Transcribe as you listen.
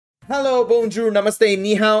Hello, bonjour, namaste,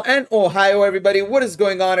 ni hao, and ohio everybody. What is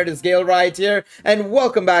going on? It is Galeriot here, and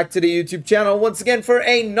welcome back to the YouTube channel once again for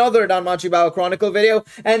another Danmachi Memoria Chronicle video.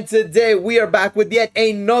 And today we are back with yet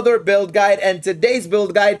another build guide, and today's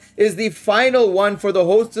build guide is the final one for the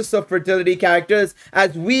Hostess of Fertility characters,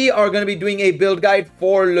 as we are going to be doing a build guide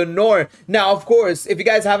for Lunor. Now, of course, if you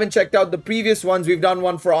guys haven't checked out the previous ones, we've done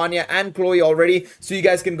one for Anya and Chloe already, so you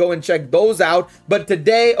guys can go and check those out. But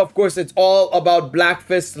today, of course, it's all about Black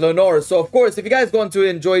Fist Lunor. So of course, if you guys going to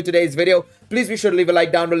enjoy today's video, please be sure to leave a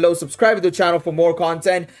like down below, subscribe to the channel for more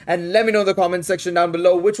content, and let me know in the comment section down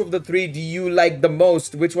below which of the three do you like the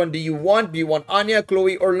most. Which one do you want? Do you want Anya,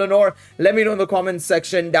 Chloe, or Lunor? Let me know in the comment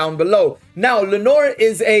section down below. Now, Lunor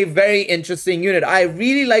is a very interesting unit. I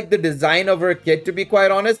really like the design of her kit, to be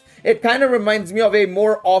quite honest. It kind of reminds me of a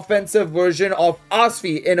more offensive version of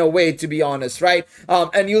Asfi in a way, to be honest, right?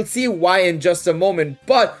 And you'll see why in just a moment.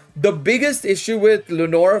 But the biggest issue with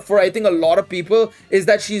Lunor for I think a lot of people is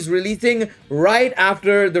that she's releasing right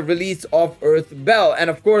after the release of Earth Bell, and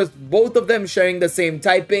of course both of them sharing the same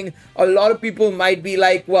typing. A lot of people might be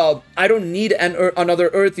like, well, I don't need another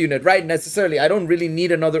Earth unit, right? Necessarily, I don't really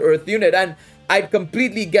need another Earth unit, and I'd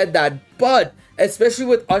completely get that. But especially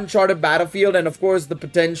with Uncharted Battlefield and of course the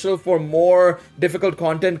potential for more difficult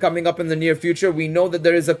content coming up in the near future, we know that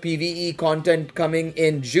there is a PvE content coming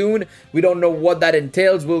in June. We don't know what that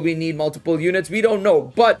entails. Will we need multiple units? We don't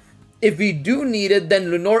know. But if we do need it, then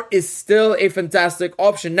Lunor is still a fantastic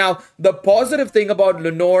option. Now, the positive thing about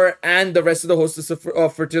Lunor and the rest of the Hostess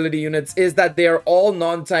of Fertility units is that they are all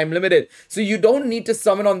non-time limited. So you don't need to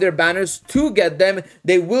summon on their banners to get them.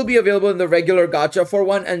 They will be available in the regular gacha for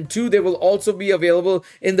one, and two, they will also be available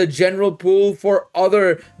in the general pool for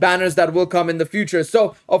other banners that will come in the future.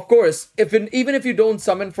 So, of course, even if you don't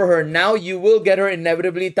summon for her now, you will get her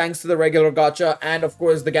inevitably thanks to the regular gacha and, of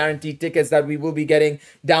course, the guaranteed tickets that we will be getting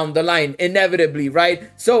down the line. Inevitably, right?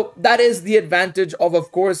 So that is the advantage of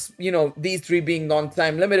course, you know, these three being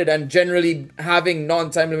non-time limited and generally having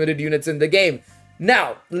non-time limited units in the game.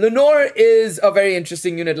 Now, Lunor is a very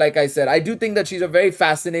interesting unit, like I said. I do think that she's a very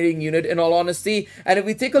fascinating unit, in all honesty. And if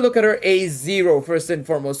we take a look at her A0 first and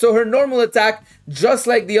foremost, so her normal attack, just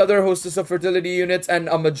like the other Hostess of Fertility units and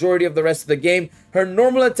a majority of the rest of the game, her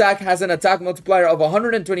normal attack has an attack multiplier of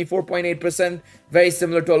 124.8%, very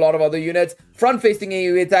similar to a lot of other units. Front-facing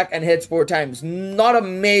AoE attack and hits 4 times. Not a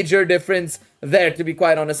major difference there, to be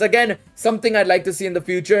quite honest. Again, something I'd like to see in the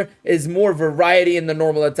future is more variety in the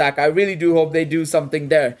normal attack. I really do hope they do something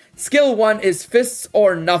there. Skill 1 is Fists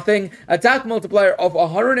or Nothing. Attack multiplier of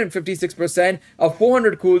 156%, a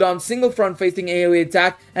 400 cooldown, single front-facing AoE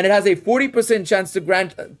attack, and it has a 40% chance to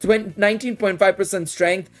grant 19.5%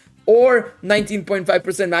 strength, or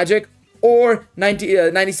 19.5% magic, or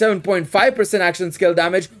 97.5% action skill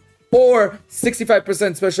damage, or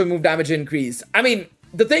 65% special move damage increase. I mean,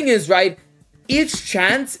 the thing is, right, each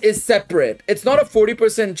chance is separate. It's not a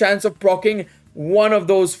 40% chance of proccing one of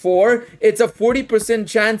those 4. It's a 40%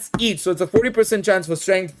 chance each. So it's a 40% chance for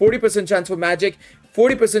strength, 40% chance for magic,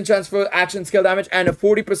 40% chance for action skill damage, and a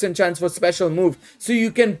 40% chance for special move. So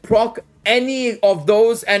you can proc any of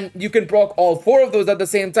those, and you can proc all 4 of those at the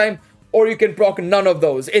same time, or you can proc none of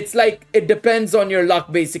those. It's like, it depends on your luck,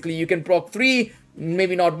 basically. You can proc 3,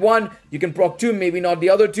 maybe not 1. You can proc 2, maybe not the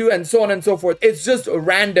other 2, and so on and so forth. It's just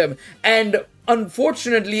random. And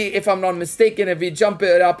unfortunately, if I'm not mistaken, if we jump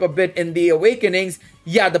it up a bit in the Awakenings,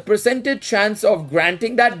 yeah, the percentage chance of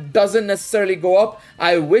granting that doesn't necessarily go up.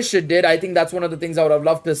 I wish it did. I think that's one of the things I would have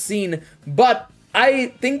loved to have seen. But I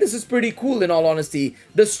think this is pretty cool, in all honesty.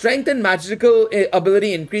 The strength and magical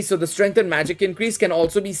ability increase, so the strength and magic increase can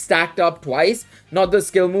also be stacked up twice. Not the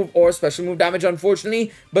skill move or special move damage,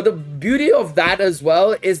 unfortunately. But the beauty of that as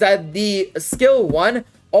well is that the skill 1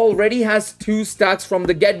 already has 2 stacks from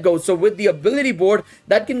the get-go. So with the ability board,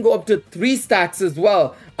 that can go up to 3 stacks as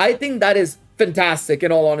well. I think that is fantastic,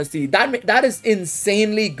 in all honesty. That is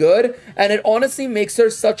insanely good, and it honestly makes her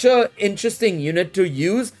such a interesting unit to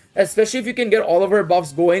use, especially if you can get all of her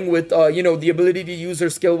buffs going with you know, the ability to use her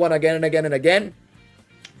skill 1 again and again and again.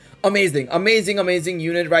 Amazing, amazing, amazing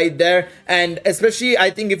unit right there. And especially,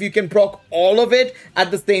 I think if you can proc all of it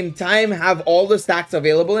at the same time, have all the stacks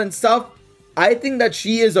available and stuff, I think that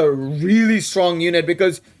she is a really strong unit,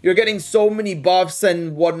 because you're getting so many buffs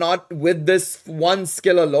and whatnot with this one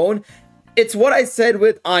skill alone. It's what I said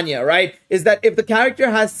with Anya, right? Is that if the character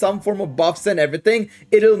has some form of buffs and everything,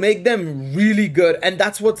 it'll make them really good. And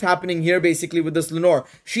that's what's happening here basically with this Lunor.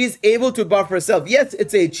 She's able to buff herself. Yes,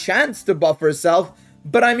 it's a chance to buff herself,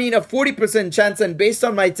 but I mean a 40% chance, and based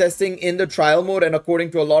on my testing in the trial mode and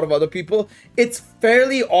according to a lot of other people, it's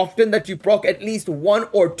fairly often that you proc at least 1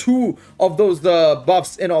 or 2 of those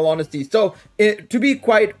buffs, in all honesty. So to be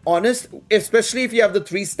quite honest, especially if you have the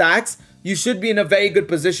 3 stacks, you should be in a very good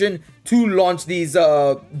position to launch these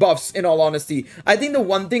buffs, in all honesty. I think the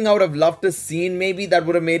one thing I would have loved to see maybe that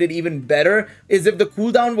would have made it even better is if the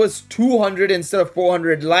cooldown was 200 instead of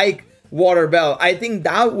 400 like Water Bell. I think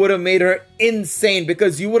that would have made her insane,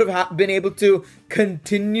 because you would have been able to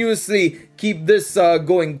continuously keep this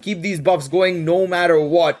going, keep these buffs going no matter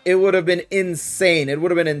what. It would have been insane. It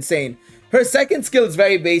would have been insane. Her second skill is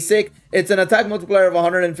very basic. It's an attack multiplier of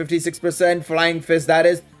 156%, Flying Fist that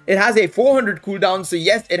is. It has a 400 cooldown, so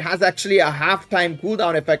yes, it has actually a half-time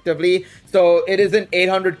cooldown effectively. So it isn't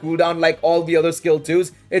 800 cooldown like all the other skill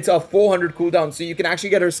 2s. It's a 400 cooldown, so you can actually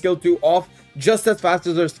get her skill 2 off just as fast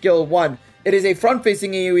as her skill 1. It is a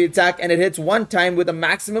front-facing AoE attack, and it hits 1 time with a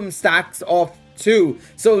maximum stacks of 2.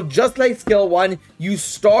 So just like skill 1, you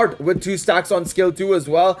start with 2 stacks on skill 2 as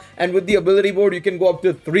well, and with the ability board you can go up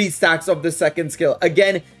to 3 stacks of the second skill.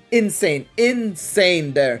 Again, insane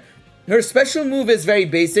there. Her special move is very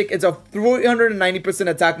basic. It's a 390%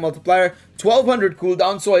 attack multiplier, 1200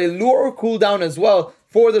 cooldown, so a lower cooldown as well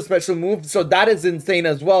for the special move. So that is insane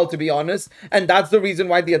as well, to be honest. And that's the reason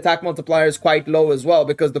why the attack multiplier is quite low as well,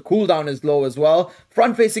 because the cooldown is low as well.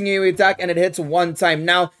 Front-facing AoE attack, and it hits 1 time.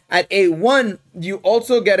 Now, at A1, you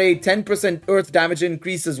also get a 10% earth damage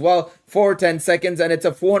increase as well for 10 seconds, and it's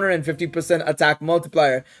a 450% attack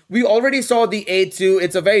multiplier. We already saw the A2.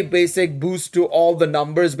 It's a very basic boost to all the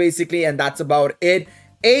numbers, basically, and that's about it.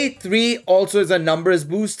 A3 also is a numbers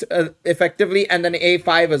boost, effectively, and then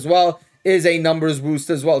A5 as well is a numbers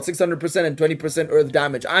boost as well, 600% and 20% earth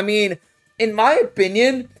damage. I mean, in my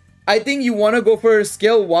opinion, I think you want to go for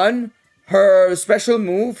skill 1, her special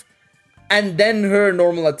move, and then her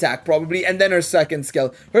normal attack probably, and then her second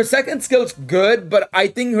skill. Her second skill's good, but I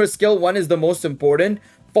think her skill 1 is the most important,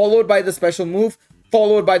 followed by the special move,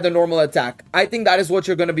 followed by the normal attack. I think that is what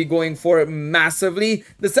you're going to be going for massively.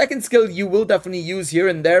 The second skill you will definitely use here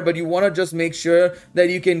and there, but you want to just make sure that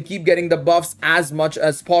you can keep getting the buffs as much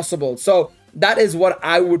as possible. So that is what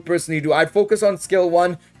I would personally do. I'd focus on skill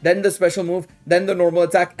 1, then the special move, then the normal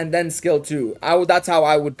attack, and then skill 2. That's how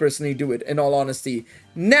I would personally do it, in all honesty.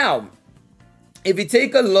 Now, if you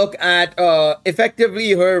take a look at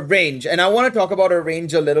effectively her range, and I want to talk about her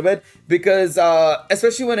range a little bit, because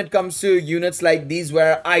especially when it comes to units like these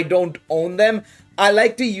where I don't own them, I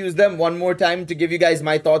like to use them one more time to give you guys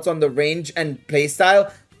my thoughts on the range and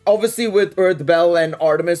playstyle. Obviously with Earth Bell and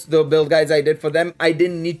Artemis, the build guides I did for them, I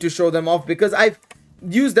didn't need to show them off because I've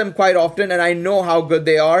used them quite often and I know how good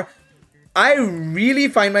they are. I really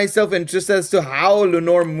find myself interested as to how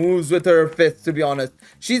Lunor moves with her fist, to be honest.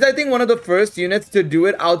 She's, I think, one of the first units to do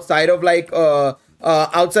it outside of like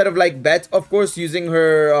Bet, of course, using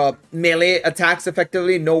her melee attacks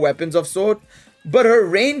effectively, no weapons of sort. But her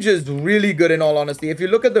range is really good, in all honesty. If you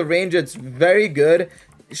look at the range, it's very good.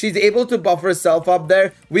 She's able to buff herself up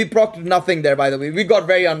there. We procced nothing there, by the way. We got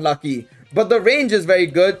very unlucky. But the range is very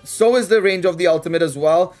good. So is the range of the ultimate as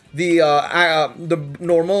well. The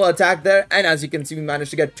normal attack there. And as you can see, we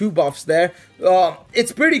managed to get 2 buffs there.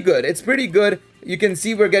 It's pretty good. It's pretty good. You can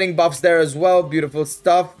see we're getting buffs there as well. Beautiful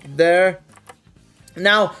stuff there.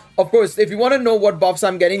 Now, of course, if you want to know what buffs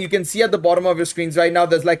I'm getting, you can see at the bottom of your screens right now,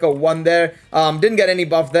 there's like a 1 there. Didn't get any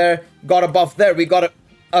buff there. Got a buff there. We got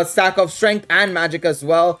a stack of strength and magic as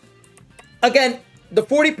well. Again, the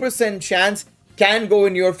 40% chance can go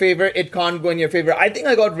in your favor, it can't go in your favor. I think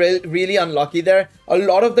I got really unlucky there. A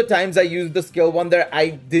lot of the times I used the skill 1 there,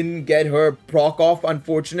 I didn't get her proc off,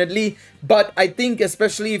 unfortunately. But I think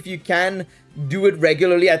especially if you can do it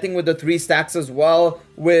regularly, I think with the 3 stacks as well,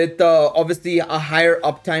 with obviously a higher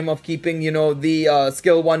uptime of keeping, you know, the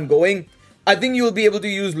skill 1 going, I think you'll be able to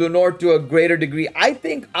use Lunor to a greater degree. I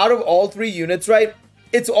think out of all 3 units, right,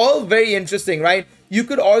 it's all very interesting, right? You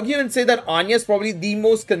could argue and say that Anya is probably the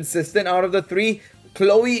most consistent out of the 3.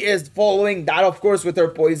 Chloe is following that, of course, with her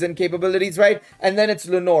poison capabilities, right? And then it's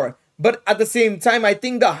Lunor. But at the same time, I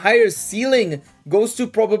think the higher ceiling goes to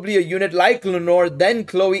probably a unit like Lunor, then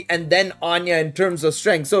Chloe, and then Anya in terms of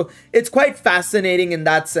strength. So it's quite fascinating in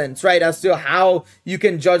that sense, right? As to how you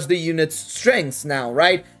can judge the unit's strengths now,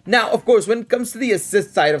 right? Now, of course, when it comes to the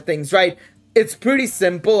assist side of things, right? It's pretty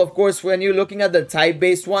simple. Of course, when you're looking at the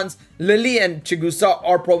type-based ones, Lily and Chigusa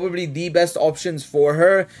are probably the best options for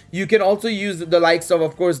her. You can also use the likes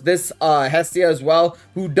of course, this Hestia as well,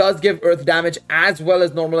 who does give earth damage as well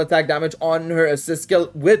as normal attack damage on her assist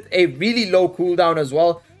skill with a really low cooldown as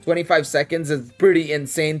well. 25 seconds is pretty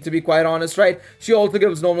insane, to be quite honest, right? She also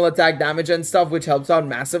gives normal attack damage and stuff, which helps out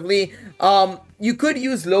massively. You could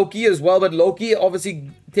use Loki as well, but Loki obviously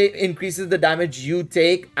increases the damage you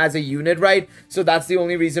take as a unit, right? So that's the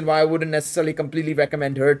only reason why I wouldn't necessarily completely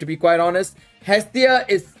recommend her, to be quite honest. Hestia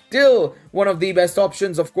is still one of the best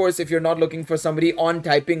options, of course, if you're not looking for somebody on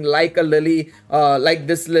typing like a Lily, like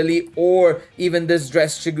this Lily, or even this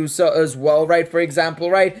Dress Chigusa as well, right? For example,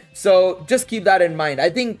 right? So just keep that in mind. I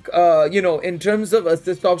think, you know, in terms of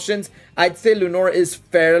assist options, I'd say Lunor is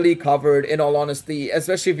fairly covered, in all honesty,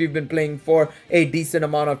 especially if you've been playing for a decent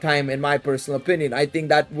amount of time, in my personal opinion. I think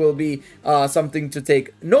that will be something to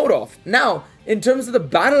take note of. Now, in terms of the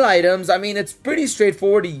battle items, I mean, it's pretty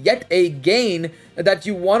straightforward yet again that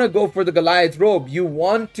you want to go for the Goliath robe. You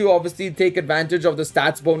want to obviously take advantage of the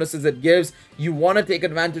stats bonuses it gives. You want to take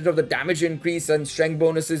advantage of the damage increase and strength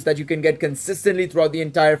bonuses that you can get consistently throughout the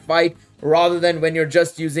entire fight, rather than when you're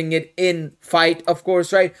just using it in fight, of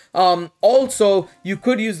course, right? Also, you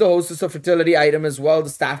could use the Hostess of Fertility item as well, the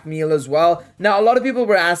staff meal as well. Now, a lot of people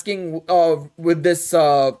were asking with this,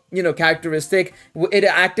 you know, characteristic, it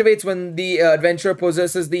activates when the adventurer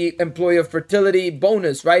possesses the Employee of Fertility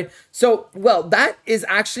bonus, right? So, well, that is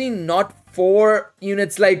actually not for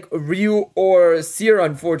units like Ryu or Seer,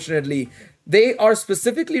 unfortunately. They are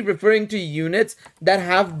specifically referring to units that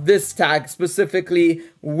have this tag specifically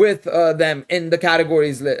with them in the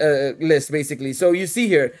categories list, basically. So you see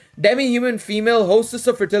here, Demi-Human Female, Hostess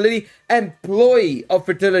of Fertility, Employee of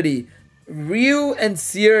Fertility. Ryu and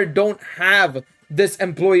Seer don't have this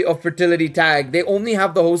Employee of Fertility tag. They only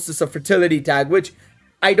have the Hostess of Fertility tag, which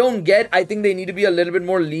I don't get. I think they need to be a little bit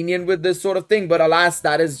more lenient with this sort of thing, but alas,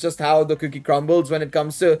 that is just how the cookie crumbles when it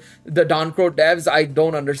comes to the Dancro devs. I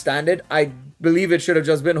don't understand it. I believe it should have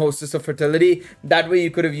just been Hostess of Fertility. That way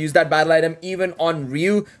you could have used that battle item even on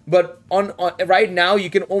Ryu, but on right now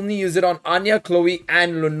you can only use it on Anya, Chloe,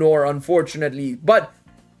 and Lunor, unfortunately. But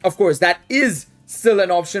of course, that is still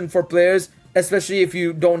an option for players, especially if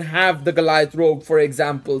you don't have the Goliath robe, for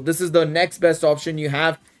example. This is the next best option you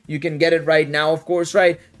have. You can get it right now, of course,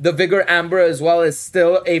 right? The Vigor Amber as well is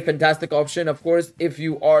still a fantastic option, of course, if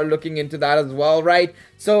you are looking into that as well, right?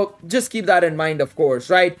 So just keep that in mind, of course,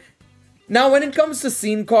 right? Now, when it comes to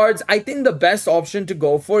scene cards, I think the best option to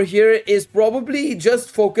go for here is probably just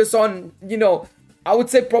focus on, you know, I would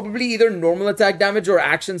say probably either normal attack damage or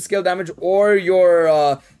action skill damage or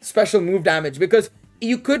your special move damage, because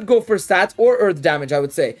you could go for stats or earth damage, I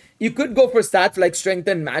would say. You could go for stats like strength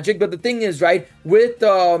and magic, but the thing is, right, with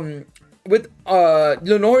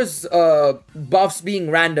Lunor's buffs being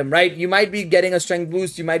random, right, you might be getting a strength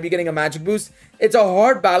boost, you might be getting a magic boost. It's a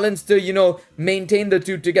hard balance to, you know, maintain the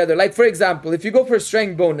two together. Like, for example, if you go for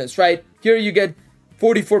strength bonus, right, here you get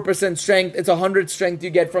 44% strength, it's 100 strength you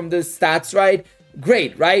get from this stats, right?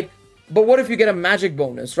 Great, right? But what if you get a magic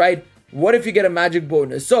bonus, right? What if you get a magic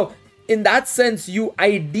bonus? So in that sense, you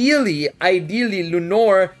ideally,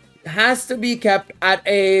 Lunor has to be kept at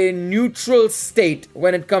a neutral state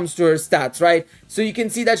when it comes to her stats, right? So you can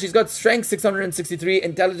see that she's got strength 663,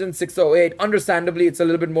 intelligence 608. Understandably, it's a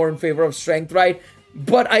little bit more in favor of strength, right?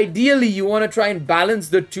 But ideally, you want to try and balance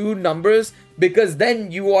the two numbers, because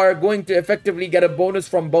then you are going to effectively get a bonus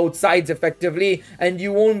from both sides effectively, and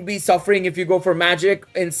you won't be suffering if you go for magic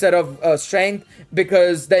instead of strength,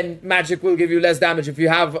 because then magic will give you less damage if you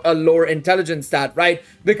have a lower intelligence stat, right?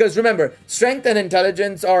 Because remember, strength and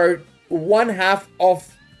intelligence are one half of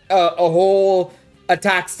a whole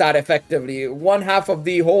attack stat, effectively one half of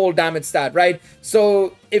the whole damage stat, right?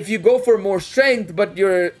 So if you go for more strength but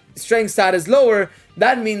your strength stat is lower,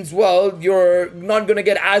 that means, well, you're not going to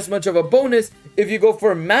get as much of a bonus if you go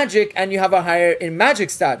for magic and you have a higher in magic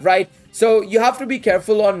stat, right? So you have to be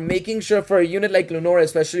careful on making sure for a unit like Lunor,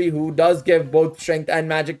 especially, who does give both strength and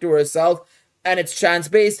magic to herself and it's chance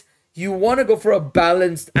based, you want to go for a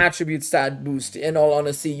balanced attribute stat boost. In all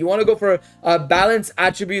honesty, you want to go for a balanced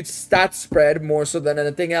attribute stat spread more so than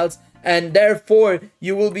anything else, and therefore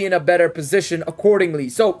you will be in a better position accordingly.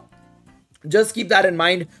 So just keep that in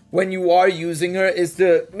mind when you are using her, is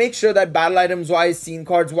to make sure that battle items wise, scene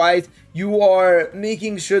cards wise, you are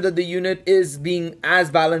making sure that the unit is being as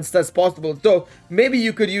balanced as possible. So maybe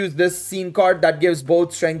you could use this scene card that gives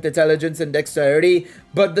both strength, intelligence, and dexterity,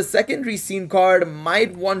 but the secondary scene card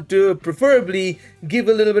might want to preferably give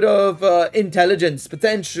a little bit of intelligence,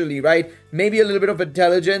 potentially, right? Maybe a little bit of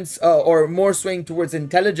intelligence or more swing towards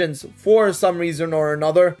intelligence for some reason or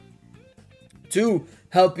another, to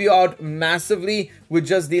help you out massively with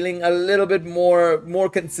just dealing a little bit more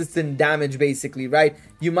consistent damage, basically, right?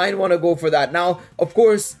 You might want to go for that. Now, of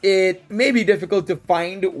course, it may be difficult to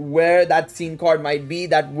find where that scene card might be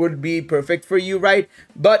that would be perfect for you, right?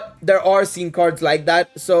 But there are scene cards like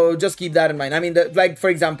that, so just keep that in mind. I mean, like, for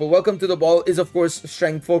example, Welcome to the Ball is, of course,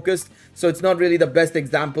 strength focused, so it's not really the best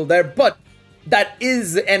example there, but that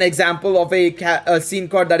is an example of a scene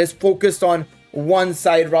card that is focused on one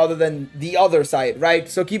side rather than the other side, right?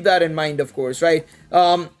 So keep that in mind, of course, right?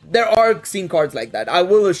 There are scene cards like that. I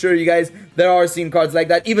will assure you guys there are scene cards like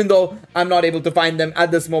that, even though I'm not able to find them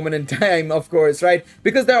at this moment in time, of course, right?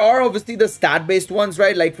 Because there are obviously the stat based ones,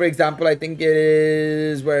 right? Like, for example, I think it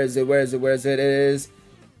is, where is it? It is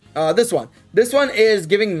this one is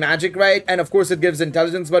giving magic, right? And of course it gives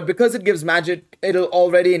intelligence, but because it gives magic, it'll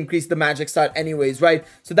already increase the magic stat anyways, right?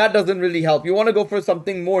 So that doesn't really help. You want to go for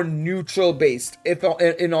something more neutral based, if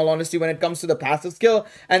in all honesty, when it comes to the passive skill.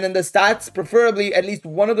 And then the stats, preferably at least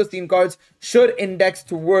one of the theme cards should index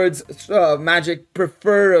towards magic,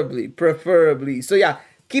 preferably. So yeah,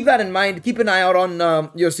 keep that in mind. Keep an eye out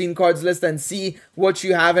on your scene cards list and see what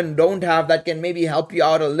you have and don't have that can maybe help you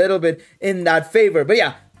out a little bit in that favor. But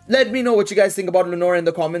yeah, let me know what you guys think about Lunor in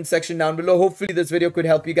the comments section down below. Hopefully this video could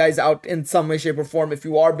help you guys out in some way, shape, or form if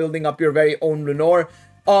you are building up your very own Lunor.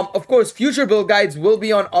 Of course, future build guides will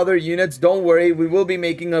be on other units. Don't worry, we will be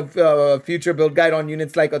making a future build guide on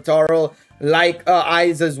units like Atarl, like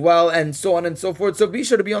Eyes as well, and so on and so forth. So be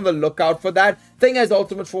sure to be on the lookout for that. Thank you guys all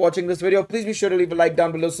so much for watching this video. Please be sure to leave a like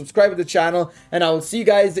down below, subscribe to the channel, and I will see you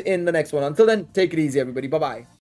guys in the next one. Until then, take it easy, everybody. Bye-bye.